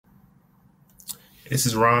This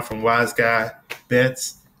is Ron from Wise Guy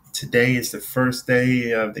Bets. Today is the first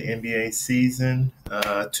day of the NBA season,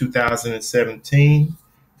 2017.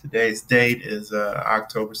 Today's date is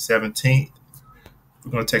October 17th.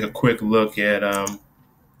 We're going to take a quick look at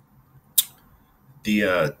the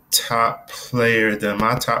my top players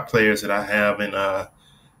that I have in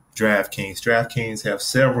DraftKings. DraftKings have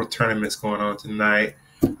several tournaments going on tonight.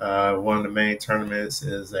 One of the main tournaments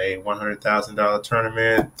is a $100,000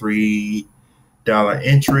 tournament, $3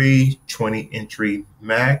 entry, 20 entry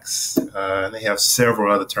max. And they have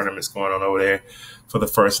several other tournaments going on over there for the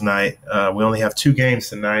first night. We only have two games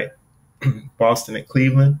tonight, Boston at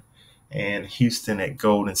Cleveland and Houston at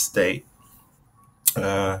Golden State.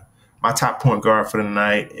 My top point guard for the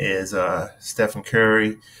night is Stephen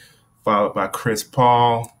Curry, followed by Chris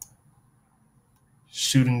Paul.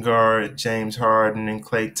 Shooting guard, James Harden and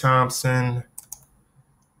Klay Thompson.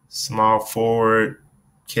 Small forward,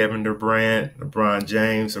 Kevin Durant, LeBron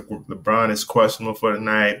James. LeBron is questionable for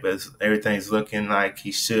tonight, but everything's looking like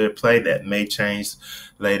he should play. That may change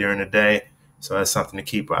later in the day, so that's something to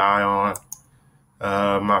keep an eye on.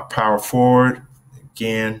 My power forward,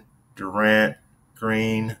 again, Durant,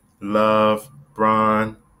 Green, Love,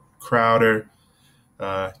 Bron, Crowder.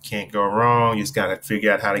 Can't go wrong. You just got to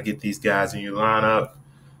figure out how to get these guys in your lineup.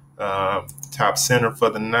 Top center for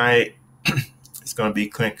the night, it's going to be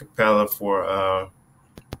Clint Capella for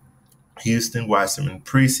Houston. Watched him in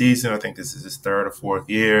preseason. I think this is his third or fourth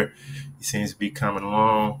year. He seems to be coming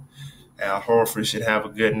along. Al Horford should have a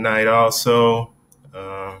good night also.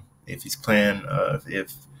 If he's playing,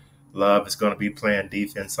 if Love is going to be playing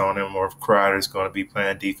defense on him, or if Crowder is going to be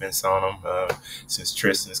playing defense on him. Since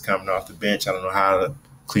Tristan is coming off the bench, I don't know how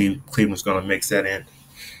Cleveland's going to mix that in,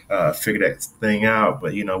 figure that thing out.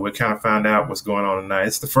 But, we kind of found out what's going on tonight.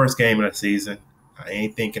 It's the first game of the season.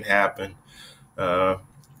 Anything can happen.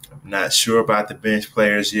 I'm not sure about the bench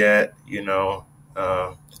players yet,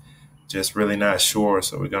 just really not sure.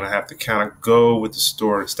 So we're going to have to kind of go with the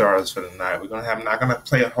starters for the night. We're not going to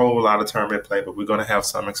play a whole lot of tournament play, but we're going to have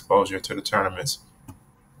some exposure to the tournaments.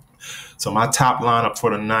 So my top lineup for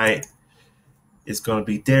the night is going to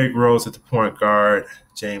be Derrick Rose at the point guard,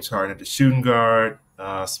 James Harden at the shooting guard,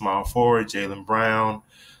 small forward, Jaylen Brown,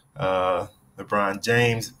 LeBron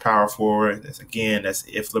James, power forward. That's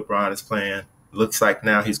if LeBron is playing. Looks like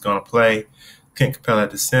now he's going to play. Clint Capella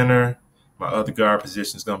at the center. My other guard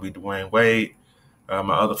position is going to be Dwayne Wade.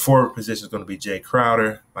 My other forward position is going to be Jay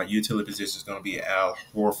Crowder. My utility position is going to be Al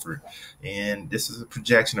Horford. And this is a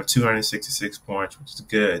projection of 266 points, which is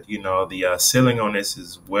good. The ceiling on this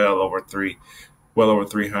is well over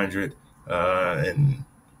 300.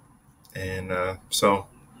 So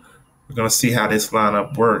we're going to see how this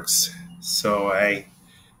lineup works. So,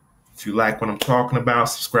 if you like what I'm talking about,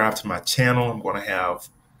 subscribe to my channel. I'm going to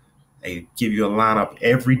give you a lineup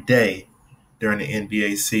every day during the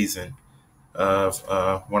NBA season of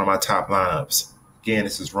one of my top lineups. Again,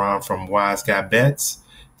 this is Ron from Wise Guy Bets,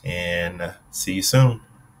 and see you soon.